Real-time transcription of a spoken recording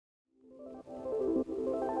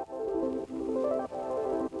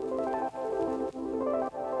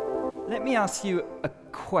let me ask you a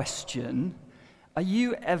question. Are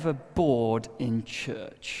you ever bored in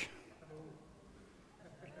church?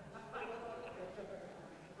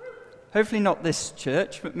 Hopefully not this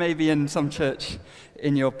church, but maybe in some church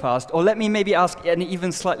in your past. Or let me maybe ask an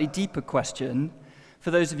even slightly deeper question.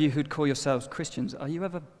 For those of you who'd call yourselves Christians, are you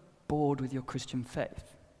ever bored with your Christian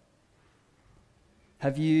faith?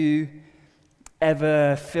 Have you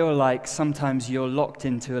ever feel like sometimes you're locked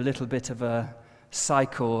into a little bit of a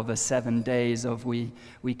cycle of 7 days of we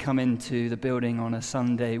come into the building on a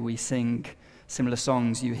Sunday, we sing similar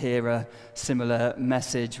songs, you hear a similar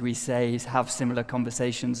message, we have similar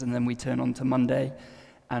conversations, and then we turn on to Monday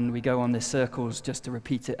and we go on these circles just to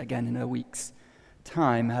repeat it again in a week's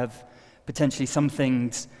time? Have potentially some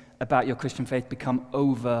things about your Christian faith become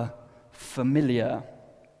over familiar?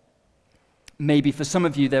 Maybe for some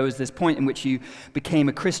of you there was this point in which you became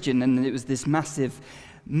a Christian and it was this massive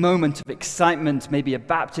moment of excitement, maybe a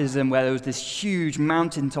baptism where there was this huge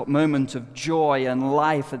mountaintop moment of joy and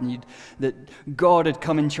life, and that God had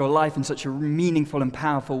come into your life in such a meaningful and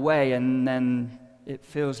powerful way, and then it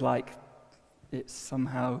feels like it's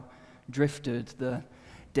somehow drifted. The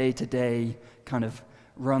day-to-day kind of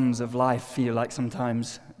runs of life feel like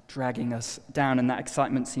sometimes dragging us down, and that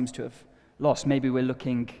excitement seems to have lost. Maybe we're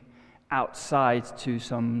looking outside to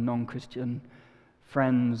some non-Christian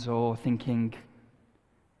friends or thinking,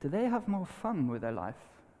 do they have more fun with their life?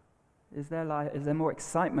 Is there more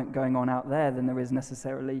excitement going on out there than there is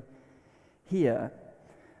necessarily here?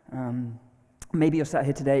 Maybe you're sat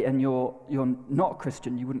here today and you're not a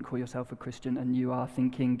Christian, you wouldn't call yourself a Christian, and you are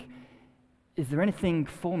thinking, is there anything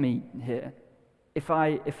for me here? If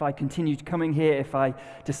I continue coming here, if I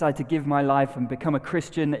decide to give my life and become a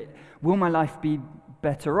Christian, will my life be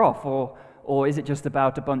better off? Or is it just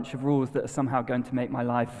about a bunch of rules that are somehow going to make my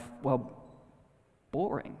life,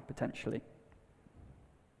 boring, potentially?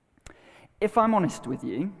 If I'm honest with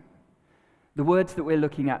you, the words that we're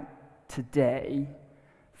looking at today,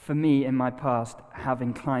 for me in my past, have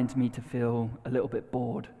inclined me to feel a little bit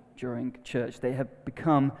bored during church. They have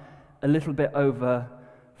become a little bit over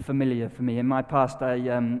familiar for me. In my past,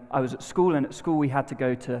 I was at school, and at school we had to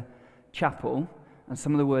go to chapel, and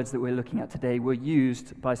some of the words that we're looking at today were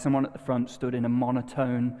used by someone at the front, stood in a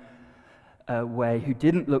monotone way, who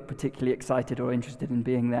didn't look particularly excited or interested in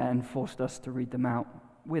being there, and forced us to read them out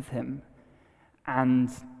with him. And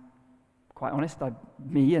quite honest,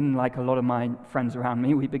 me and like a lot of my friends around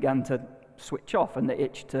me, we began to switch off, and the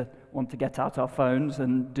itch to want to get out our phones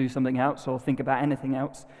and do something else or think about anything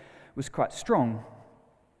else was quite strong.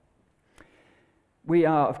 I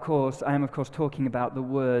am of course talking about the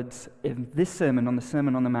words in this sermon, on the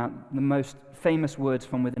Sermon on the Mount, the most famous words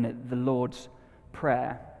from within it, the Lord's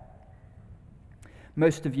Prayer.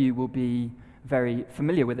 Most of you will be very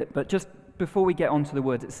familiar with it, but just before we get onto the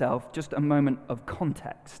words itself, just a moment of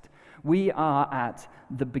context. We are at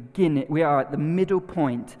the middle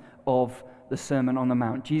point of the Sermon on the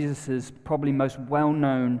Mount, Jesus' probably most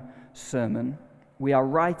well-known sermon. We are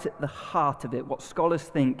right at the heart of it, what scholars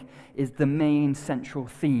think is the main central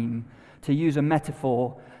theme. To use a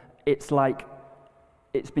metaphor, it's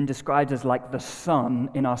been described as like the sun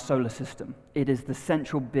in our solar system. It is the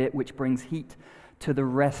central bit which brings heat to the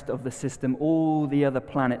rest of the system. All the other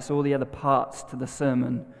planets, all the other parts to the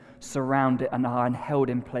sermon surround it and are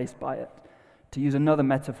held in place by it. To use another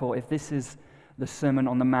metaphor, if this is the Sermon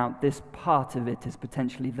on the Mount, this part of it is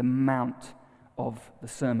potentially the mount of the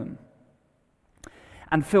sermon.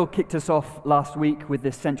 And Phil kicked us off last week with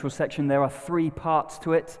this central section. There are 3 parts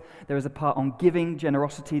to it. There is a part on giving,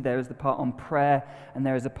 generosity, there is the part on prayer, and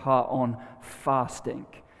there is a part on fasting.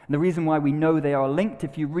 And the reason why we know they are linked,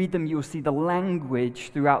 if you read them, you will see the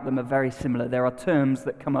language throughout them are very similar. There are terms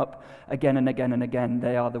that come up again and again and again.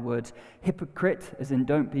 They are the words hypocrite, as in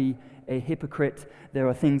don't be a hypocrite. There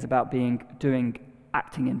are things about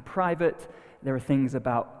acting in private. There are things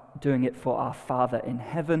about doing it for our Father in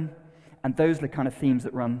heaven. And those are the kind of themes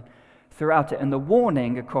that run throughout it. And the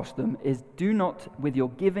warning across them is, do not, with your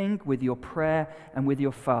giving, with your prayer, and with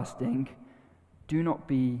your fasting, do not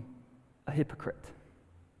be a hypocrite.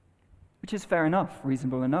 Which is fair enough,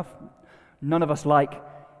 reasonable enough. None of us like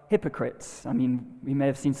hypocrites. I mean, we may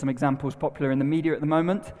have seen some examples popular in the media at the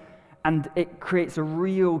moment, and it creates a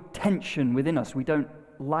real tension within us. We don't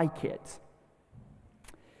like it.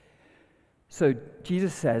 So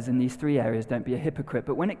Jesus says in these 3 areas, don't be a hypocrite.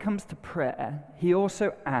 But when it comes to prayer, he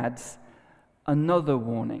also adds another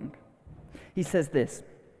warning. He says this: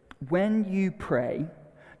 when you pray,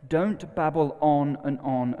 don't babble on and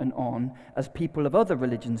on and on, as people of other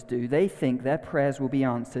religions do. They think their prayers will be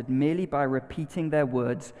answered merely by repeating their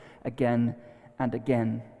words again and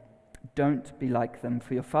again. Don't be like them,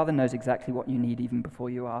 for your Father knows exactly what you need even before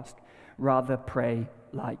you ask. Rather pray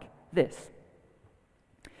like this.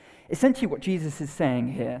 Essentially what Jesus is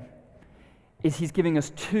saying here is he's giving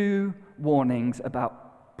us two warnings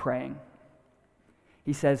about praying.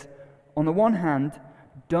 He says, on the one hand,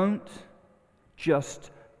 don't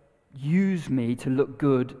just use me to look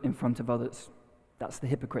good in front of others. That's the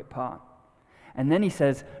hypocrite part. And then he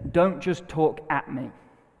says, don't just talk at me.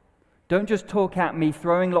 Don't just talk at me,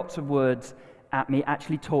 throwing lots of words at me,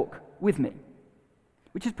 actually talk with me.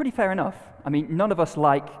 Which is pretty fair enough. I mean, none of us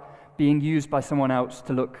like being used by someone else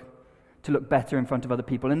to look better in front of other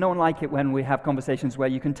people. And no one likes it when we have conversations where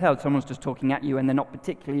you can tell someone's just talking at you and they're not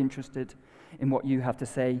particularly interested in what you have to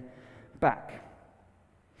say back.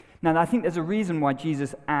 Now, I think there's a reason why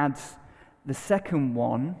Jesus adds the second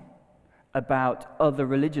one about other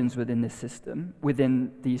religions within this system,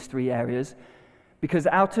 within these three areas, because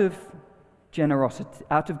out of generosity,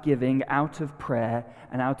 out of giving, out of prayer,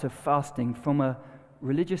 and out of fasting, from a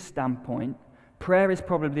religious standpoint, prayer is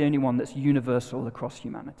probably the only one that's universal across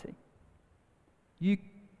humanity. It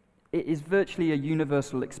is virtually a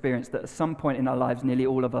universal experience that at some point in our lives, nearly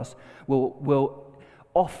all of us will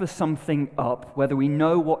offer something up, whether we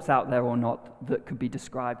know what's out there or not, that could be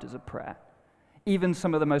described as a prayer. Even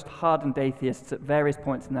some of the most hardened atheists at various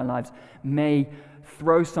points in their lives may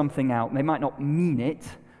throw something out. They might not mean it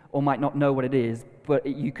or might not know what it is, but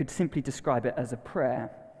you could simply describe it as a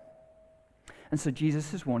prayer. And so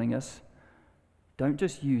Jesus is warning us, don't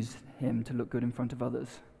just use him to look good in front of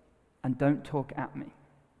others, and don't talk at me.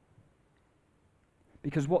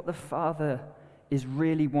 Because what the Father is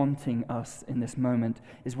really wanting us in this moment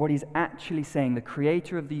is what he's actually saying. The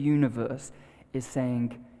creator of the universe is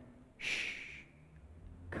saying, shh,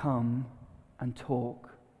 come and talk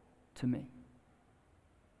to me.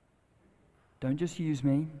 Don't just use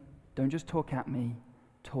me. Don't just talk at me.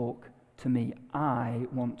 Talk to me. I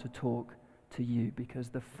want to talk to you because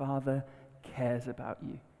the Father cares about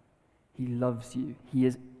you. He loves you. He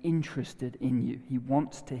is interested in you. He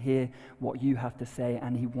wants to hear what you have to say,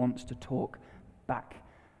 and he wants to talk back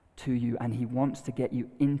to you, and he wants to get you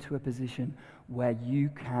into a position where you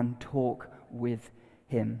can talk with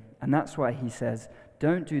him. And that's why he says,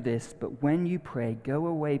 don't do this, but when you pray, go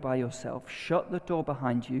away by yourself, shut the door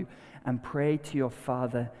behind you, and pray to your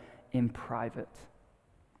Father in private.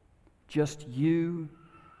 Just you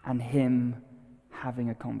and him having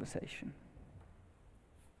a conversation.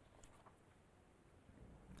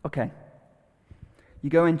 Okay, you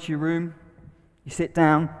go into your room, you sit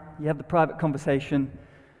down, you have the private conversation.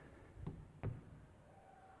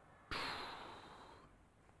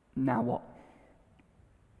 Now what?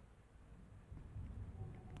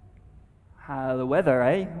 The weather,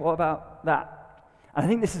 eh? What about that? And I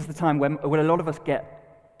think this is the time when a lot of us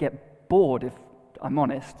get bored, if I'm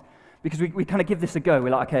honest, because we kind of give this a go. We're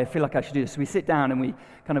like, okay, I feel like I should do this. So we sit down and we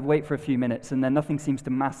kind of wait for a few minutes, and then nothing seems to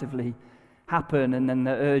massively happen, and then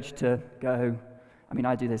the urge to go, I mean,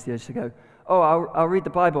 I do this, the urge to go, oh, I'll read the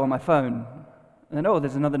Bible on my phone, and then, oh,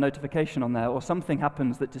 there's another notification on there, or something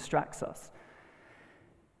happens that distracts us.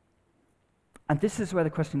 And this is where the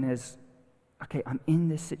question is, okay, I'm in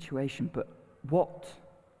this situation, but what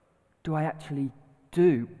do I actually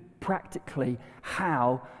do? Practically,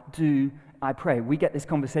 how do I pray? We get this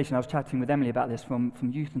conversation, I was chatting with Emily about this from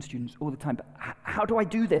youth and students all the time, but how do I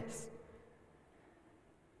do this?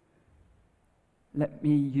 Let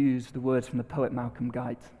me use the words from the poet Malcolm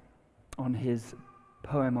Guite on his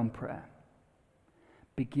poem on prayer.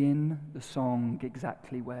 Begin the song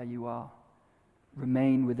exactly where you are.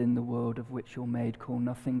 Remain within the world of which you're made. Call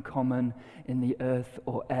nothing common in the earth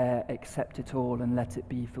or air. Accept it all and let it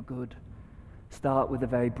be for good. Start with the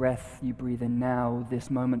very breath you breathe in now,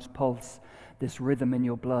 this moment's pulse, this rhythm in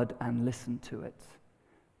your blood, and listen to it,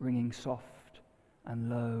 ringing soft and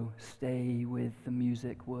low. Stay with the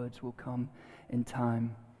music. Words will come in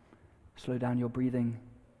time. Slow down your breathing.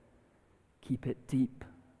 Keep it deep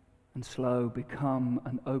and slow. Become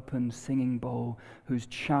an open singing bowl whose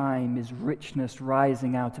chime is richness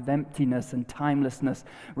rising out of emptiness and timelessness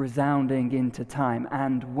resounding into time.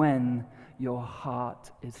 And when your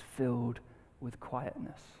heart is filled with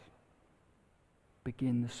quietness,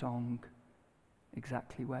 begin the song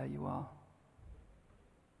exactly where you are.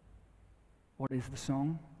 What is the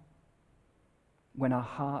song? When our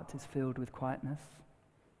heart is filled with quietness,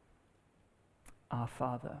 our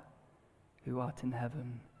Father, who art in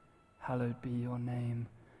heaven, hallowed be your name.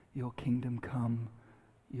 Your kingdom come,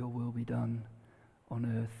 your will be done on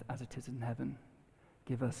earth as it is in heaven.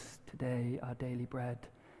 Give us today our daily bread,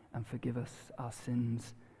 and forgive us our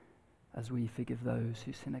sins as we forgive those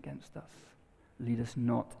who sin against us. Lead us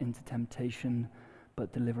not into temptation,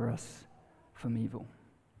 but deliver us from evil.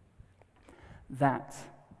 That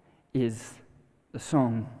is the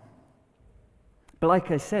song. But like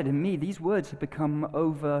I said, in me, these words have become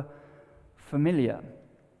over familiar.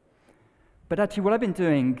 But actually, what I've been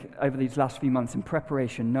doing over these last few months in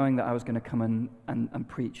preparation, knowing that I was going to come and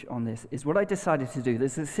preach on this, is what I decided to do.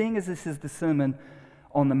 Seeing as this is the Sermon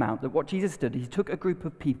on the Mount, that what Jesus did, he took a group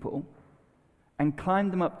of people and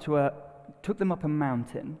took them up a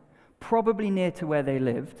mountain, probably near to where they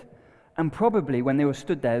lived, and probably when they were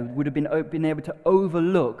stood there, would have been able to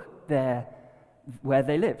overlook where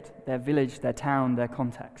they lived, their village, their town, their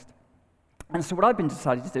context. And so what I've been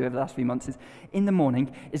decided to do over the last few months is, in the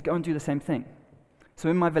morning, is go and do the same thing. So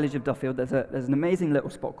in my village of Duffield, there's an amazing little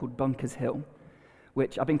spot called Bunkers Hill,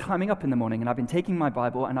 which I've been climbing up in the morning, and I've been taking my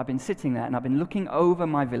Bible, and I've been sitting there, and I've been looking over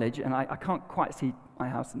my village, and I can't quite see my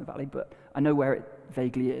house in the valley, but I know where it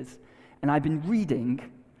vaguely is. And I've been reading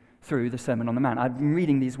through the Sermon on the Mount. I've been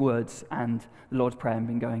reading these words and the Lord's Prayer and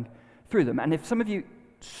been going through them. And if some of you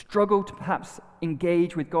struggle to perhaps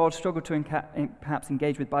engage with God, struggle to perhaps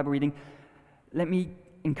engage with Bible reading, let me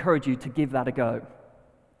encourage you to give that a go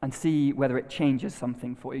and see whether it changes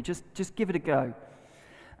something for you. Just give it a go.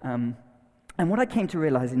 And what I came to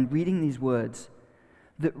realize in reading these words,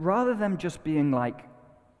 that rather than just being like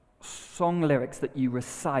song lyrics that you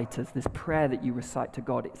recite as this prayer that you recite to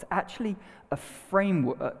God, it's actually a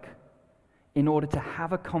framework in order to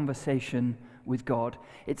have a conversation with God.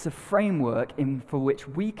 It's a framework for which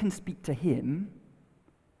we can speak to him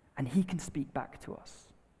and he can speak back to us.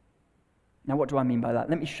 Now, what do I mean by that?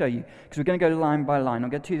 Let me show you, because we're going to go line by line. I'm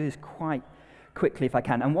going to do this quite quickly if I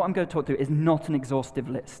can. And what I'm going to talk through is not an exhaustive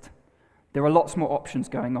list. There are lots more options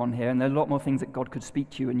going on here, and there are a lot more things that God could speak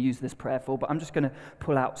to you and use this prayer for, but I'm just going to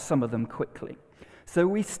pull out some of them quickly. So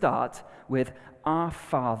we start with Our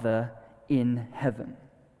Father in Heaven.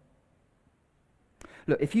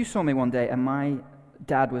 Look, if you saw me one day and my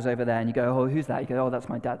dad was over there and you go, oh, who's that? You go, oh, that's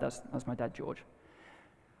my dad. That's my dad, George.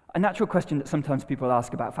 A natural question that sometimes people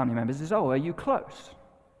ask about family members is, oh, are you close?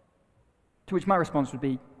 To which my response would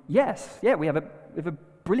be, yes. Yeah, we have a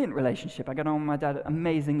brilliant relationship. I get on with my dad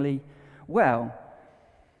amazingly well.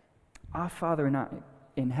 Our Father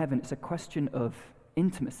in heaven, it's a question of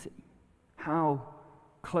intimacy. How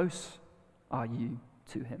close are you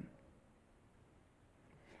to him?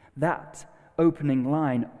 That opening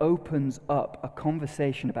line opens up a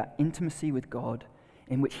conversation about intimacy with God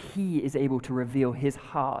in which he is able to reveal his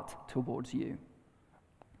heart towards you.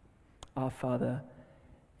 Our Father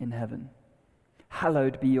in heaven,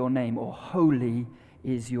 hallowed be your name, or holy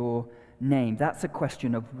is your name. That's a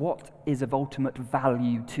question of what is of ultimate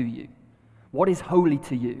value to you. What is holy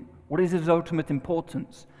to you? What is of ultimate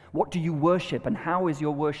importance? What do you worship, and how is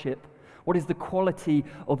your worship? What is the quality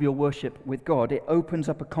of your worship with God? It opens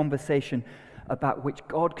up a conversation about which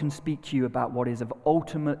God can speak to you about what is of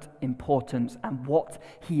ultimate importance and what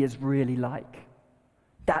he is really like.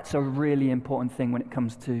 That's a really important thing when it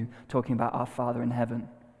comes to talking about our Father in heaven.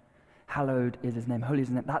 Hallowed is his name, holy is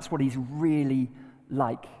his name. That's what he's really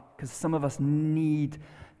like, because some of us need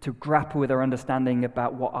to grapple with our understanding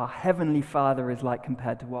about what our heavenly Father is like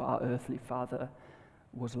compared to what our earthly father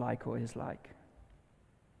was like or is like.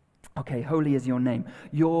 Okay, holy is your name.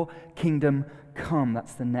 Your kingdom come.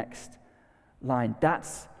 That's the next line. That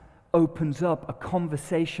opens up a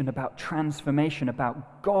conversation about transformation,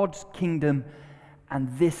 about God's kingdom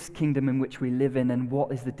and this kingdom in which we live in, and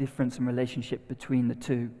what is the difference in relationship between the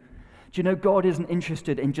two. Do you know God isn't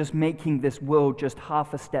interested in just making this world just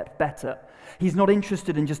half a step better? He's not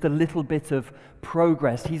interested in just a little bit of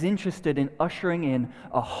progress. He's interested in ushering in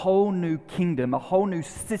a whole new kingdom, a whole new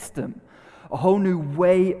system, a whole new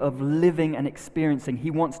way of living and experiencing.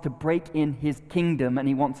 He wants to break in his kingdom, and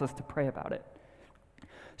he wants us to pray about it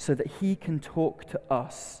so that he can talk to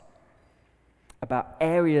us about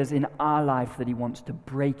areas in our life that he wants to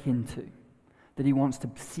break into, that he wants to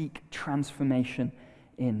seek transformation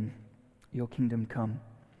in. Your kingdom come.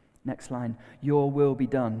 Next line, your will be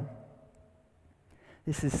done.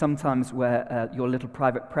 This is sometimes where your little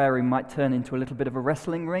private prayer room might turn into a little bit of a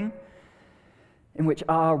wrestling ring, in which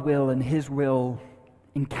our will and his will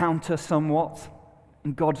encounter somewhat,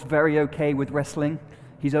 and God's very okay with wrestling.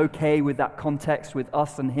 He's okay with that context, with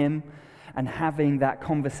us and him, and having that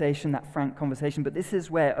conversation, that frank conversation. But this is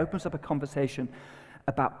where it opens up a conversation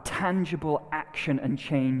about tangible action and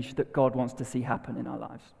change that God wants to see happen in our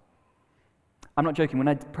lives. I'm not joking. When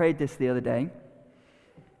I prayed this the other day,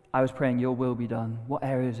 I was praying, your will be done. What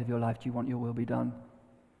areas of your life do you want your will be done?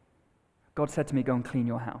 God said to me, go and clean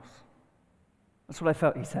your house. That's what I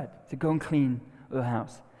felt he said. He said, go and clean your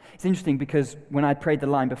house. It's interesting because when I prayed the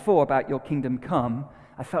line before about your kingdom come,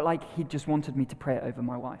 I felt like he just wanted me to pray it over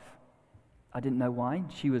my wife. I didn't know why.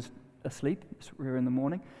 She was asleep. We were in the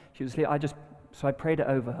morning. She was asleep. So I prayed it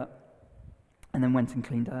over her and then went and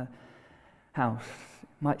cleaned her house. It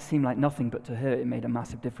might seem like nothing, but to her it made a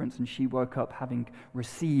massive difference. And she woke up having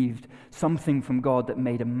received something from God that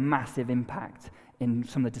made a massive impact in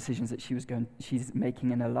some of the decisions that she's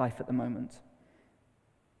making in her life at the moment.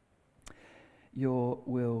 Your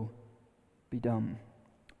will be done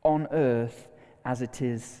on earth as it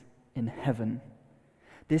is in heaven.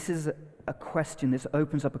 This is a question. This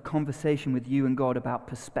opens up a conversation with you and God about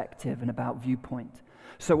perspective and about viewpoint.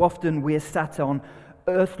 So often we're sat on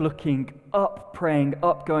earth looking up, praying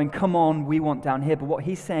up, going, come on, we want down here. But what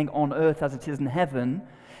he's saying on earth as it is in heaven,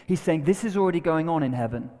 he's saying this is already going on in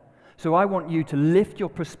heaven. So I want you to lift your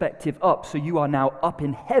perspective up so you are now up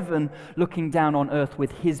in heaven looking down on earth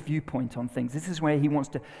with his viewpoint on things. This is where he wants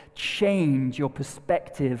to change your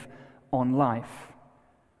perspective on life.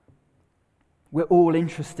 We're all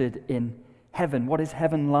interested in heaven. What is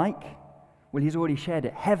heaven like? Well, he's already shared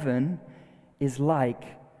it. Heaven is like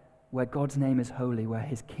where God's name is holy, where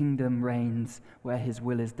his kingdom reigns, where his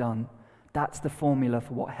will is done. That's the formula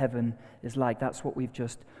for what heaven is like. That's what we've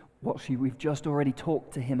just already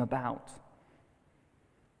talked to him about.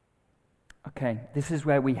 Okay, this is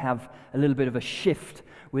where we have a little bit of a shift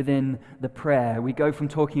within the prayer. We go from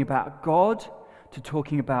talking about God to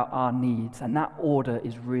talking about our needs, and that order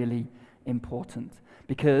is really important,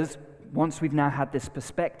 because once we've now had this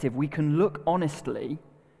perspective, we can look honestly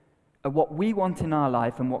at what we want in our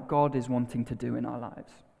life and what God is wanting to do in our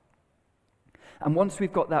lives. And once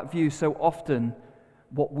we've got that view, so often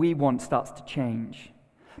what we want starts to change.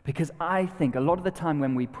 Because I think a lot of the time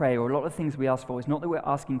when we pray, or a lot of things we ask for, is not that we're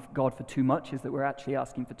asking God for too much, is that we're actually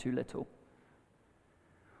asking for too little.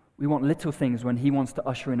 We want little things when he wants to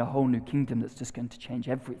usher in a whole new kingdom that's just going to change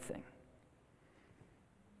everything.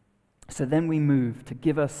 So then we move to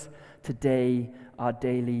give us today our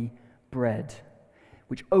daily bread,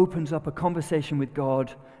 which opens up a conversation with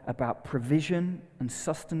God about provision and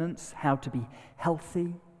sustenance, how to be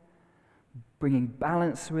healthy, bringing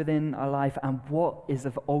balance within our life, and what is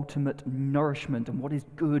of ultimate nourishment and what is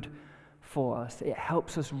good for us. It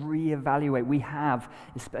helps us reevaluate. We have,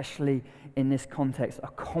 especially in this context, a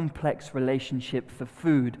complex relationship for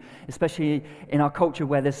food, especially in our culture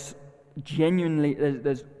where there's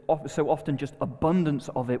so often just abundance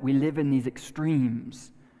of it. We live in these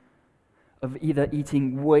extremes of either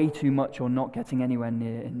eating way too much or not getting anywhere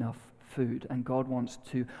near enough food. And God wants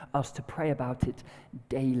us to pray about it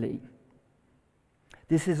daily.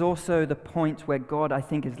 This is also the point where God, I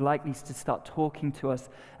think, is likely to start talking to us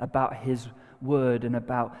about his word and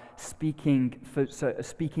about speaking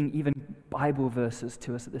even Bible verses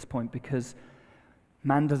to us at this point, because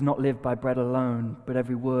man does not live by bread alone, but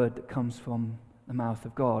every word that comes from the mouth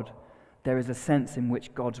of God. There is a sense in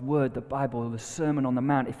which God's word, the Bible, the Sermon on the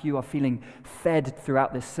Mount, if you are feeling fed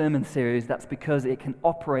throughout this sermon series, that's because it can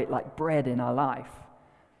operate like bread in our life.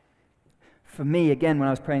 For me, again, when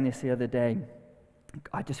I was praying this the other day,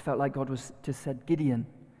 I just felt like God just said Gideon.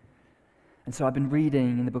 And so I've been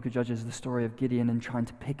reading in the book of Judges the story of Gideon and trying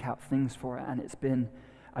to pick out things for it, and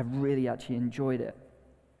I've really actually enjoyed it.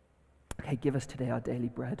 Okay, give us today our daily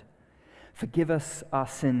bread. Forgive us our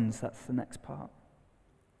sins, that's the next part.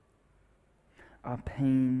 Our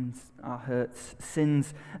pains, our hurts,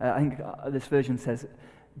 sins. I think this version says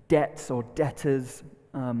debts or debtors.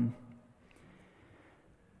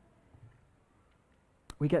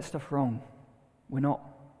 We get stuff wrong. We're not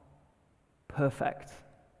perfect.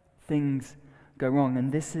 Things go wrong.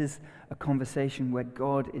 And this is a conversation where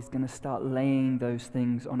God is going to start laying those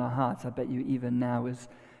things on our hearts. I bet you even now, as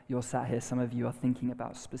you're sat here, some of you are thinking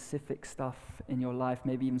about specific stuff in your life,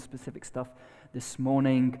 maybe even specific stuff this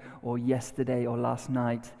morning or yesterday or last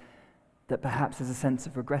night that perhaps there's a sense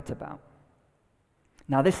of regret about.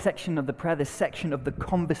 Now, this section of the prayer, this section of the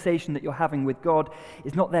conversation that you're having with God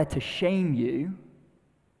is not there to shame you,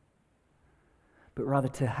 but rather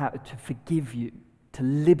to forgive you, to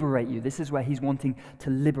liberate you. This is where he's wanting to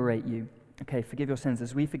liberate you. Okay, forgive your sins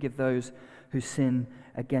as we forgive those who sin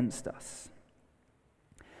against us.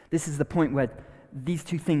 This is the point where these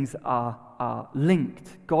two things are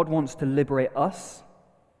linked. God wants to liberate us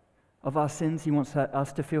of our sins. He wants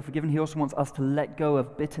us to feel forgiven. He also wants us to let go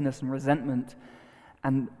of bitterness and resentment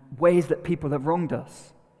and ways that people have wronged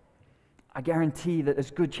us. I guarantee that there's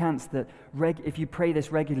a good chance that if you pray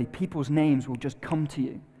this regularly, people's names will just come to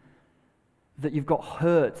you. That you've got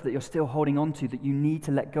hurt that you're still holding on to, that you need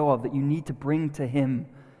to let go of, that you need to bring to him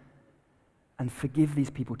and forgive these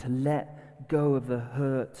people, to let go of the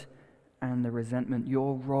hurt and the resentment,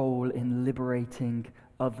 your role in liberating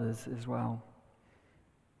others as well.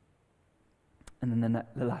 And then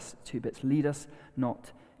the last two bits, lead us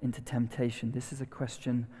not into temptation. This is a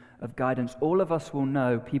question of guidance. All of us will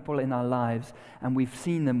know people in our lives, and we've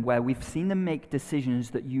seen them make decisions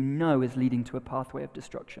that you know is leading to a pathway of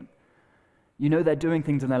destruction. You know they're doing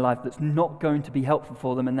things in their life that's not going to be helpful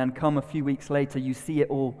for them, and then come a few weeks later, you see it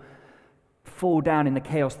all fall down in the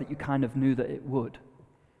chaos that you kind of knew that it would.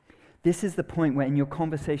 This is the point where in your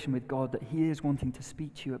conversation with God that He is wanting to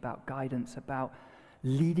speak to you about guidance, about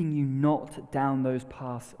leading you not down those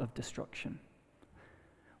paths of destruction.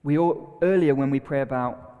 Earlier when we pray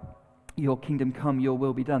about your kingdom come, your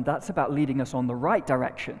will be done, that's about leading us on the right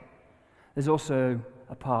direction. There's also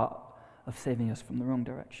a part of saving us from the wrong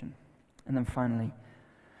direction. And then finally,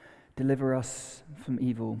 deliver us from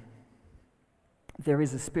evil. There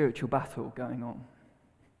is a spiritual battle going on.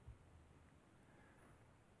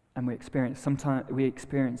 And we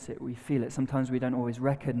experience it, we feel it. Sometimes we don't always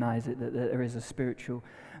recognize it, that there is a spiritual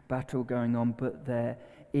battle going on, but there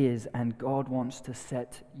is, and God wants to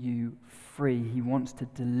set you free. He wants to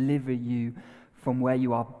deliver you from where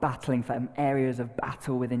you are battling, from areas of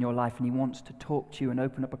battle within your life, and He wants to talk to you and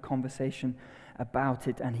open up a conversation about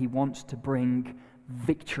it, and He wants to bring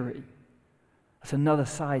victory. That's another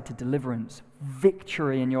side to deliverance.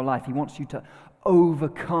 Victory in your life. He wants you to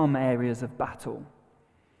overcome areas of battle.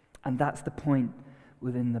 And that's the point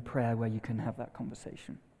within the prayer where you can have that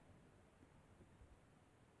conversation.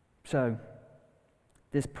 So,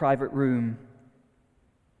 this private room,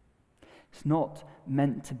 it's not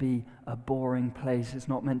meant to be a boring place. It's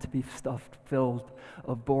not meant to be stuffed, filled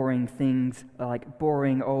of boring things, like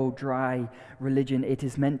boring, old, dry religion. It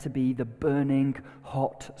is meant to be the burning,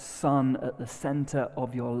 hot sun at the center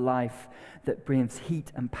of your life that brings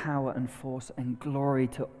heat and power and force and glory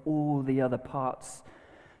to all the other parts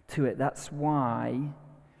to it. That's why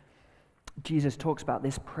Jesus talks about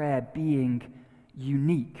this prayer being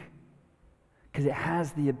unique, because it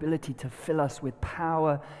has the ability to fill us with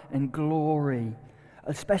power and glory.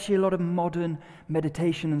 Especially a lot of modern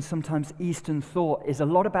meditation and sometimes Eastern thought is a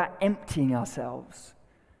lot about emptying ourselves.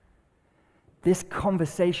 This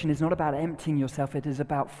conversation is not about emptying yourself, it is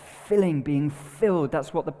about filling, being filled.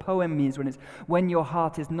 That's what the poem means when your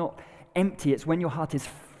heart is not empty, it's when your heart is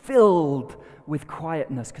filled with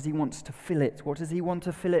quietness, because He wants to fill it. What does He want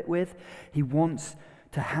to fill it with? He wants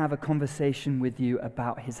to have a conversation with you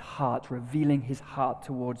about His heart, revealing His heart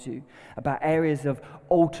towards you, about areas of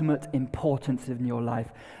ultimate importance in your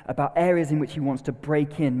life, about areas in which He wants to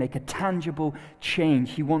break in, make a tangible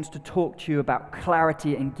change. He wants to talk to you about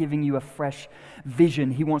clarity and giving you a fresh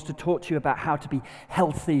vision. He wants to talk to you about how to be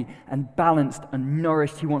healthy and balanced and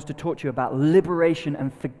nourished. He wants to talk to you about liberation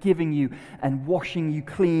and forgiving you and washing you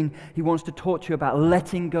clean. He wants to talk to you about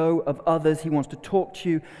letting go of others. He wants to talk to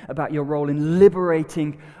you about your role in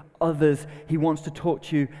liberating others. He wants to talk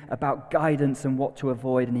to you about guidance and what to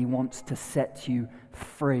avoid, and He wants to set you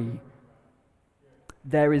free.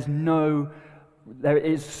 There is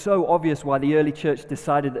so obvious why the early church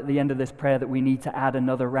decided at the end of this prayer that we need to add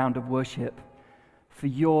another round of worship. For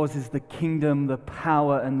yours is the kingdom, the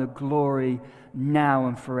power, and the glory now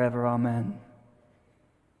and forever. Amen.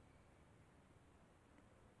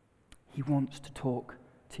 He wants to talk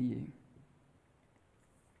to you.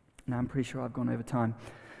 Now, I'm pretty sure I've gone over time.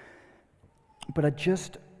 But I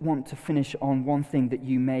just want to finish on one thing that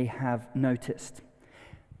you may have noticed.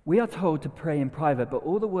 We are told to pray in private, but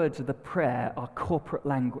all the words of the prayer are corporate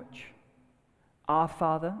language. Our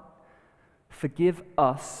Father, forgive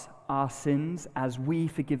us our sins as we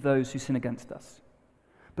forgive those who sin against us.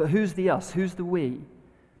 But who's the us? Who's the we?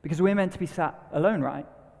 Because we're meant to be sat alone, right?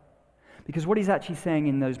 Because what He's actually saying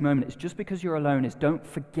in those moments, just because you're alone, is don't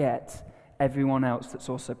forget everyone else that's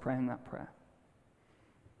also praying that prayer.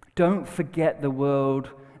 Don't forget the world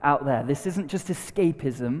out there. This isn't just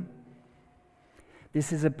escapism.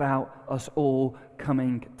 This is about us all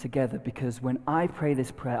coming together, because when I pray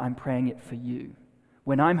this prayer, I'm praying it for you.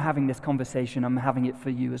 When I'm having this conversation, I'm having it for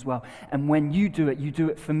you as well. And when you do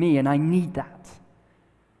it for me, and I need that.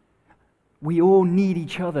 We all need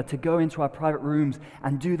each other to go into our private rooms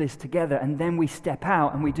and do this together, and then we step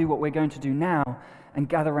out and we do what we're going to do now and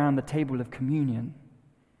gather around the table of communion,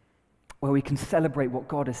 where we can celebrate what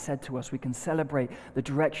God has said to us. We can celebrate the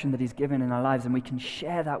direction that He's given in our lives, and we can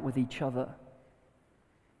share that with each other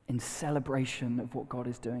in celebration of what God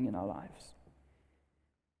is doing in our lives.